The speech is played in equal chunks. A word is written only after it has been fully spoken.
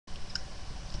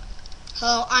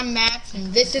Hello, I'm Max,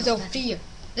 and this is Ophir.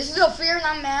 This is Ophir, and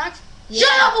I'm Max. Yeah.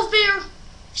 Shut up, Ophir!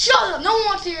 Shut up! No one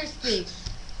wants to hear you speak.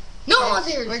 No one wants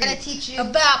to hear you We're speak. gonna teach you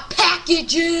about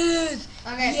packages.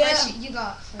 Okay, Yeah. first you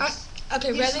go first.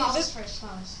 Okay, ready? Smallest first,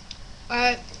 smallest.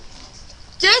 Alright.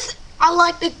 This, I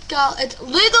like to call it's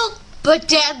little but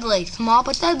deadly. Small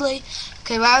but deadly.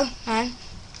 Okay, ready? Right.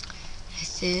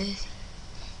 This is...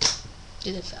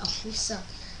 Did it fell? You suck.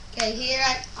 Okay, here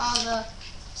at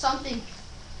something.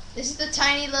 This is the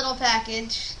tiny little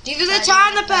package. These are the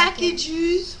tiny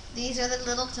packages. These are the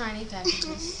little tiny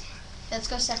packages. Let's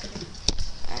go second.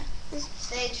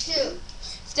 Stage 2.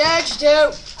 Stage 2.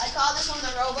 I call this one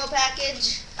the Robo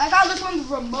package. I call this one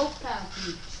the remote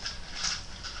package.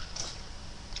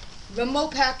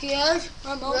 Remote package.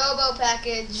 Remote. Robo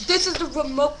package. This is the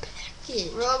remote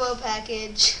package. Robo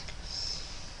package.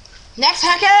 Next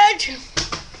package.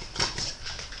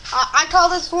 I call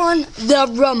this one the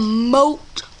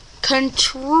remote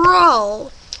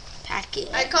control package.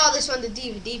 I call this one the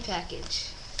DVD package.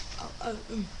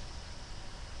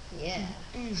 Yeah.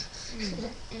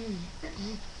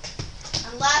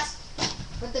 And last,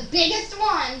 but the biggest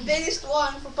one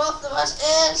for both of us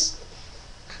is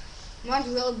Mine's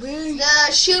real big.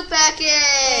 the shoe package.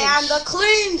 And the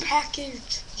clean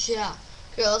package. Yeah.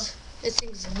 Girls. This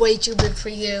thing's way too big for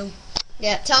you.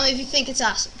 Yeah, tell me if you think it's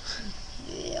awesome.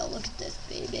 Yeah, look at this,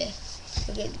 baby.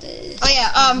 Look at this. Oh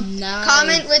yeah, Nice.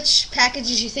 comment which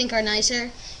packages you think are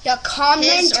nicer. Yeah, comment.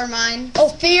 His or mine.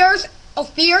 Ophir's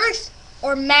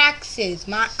or Max's.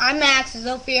 I'm Max's,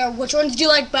 Ophir. Which ones do you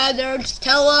like better? Just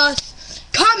tell us.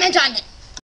 Comment on the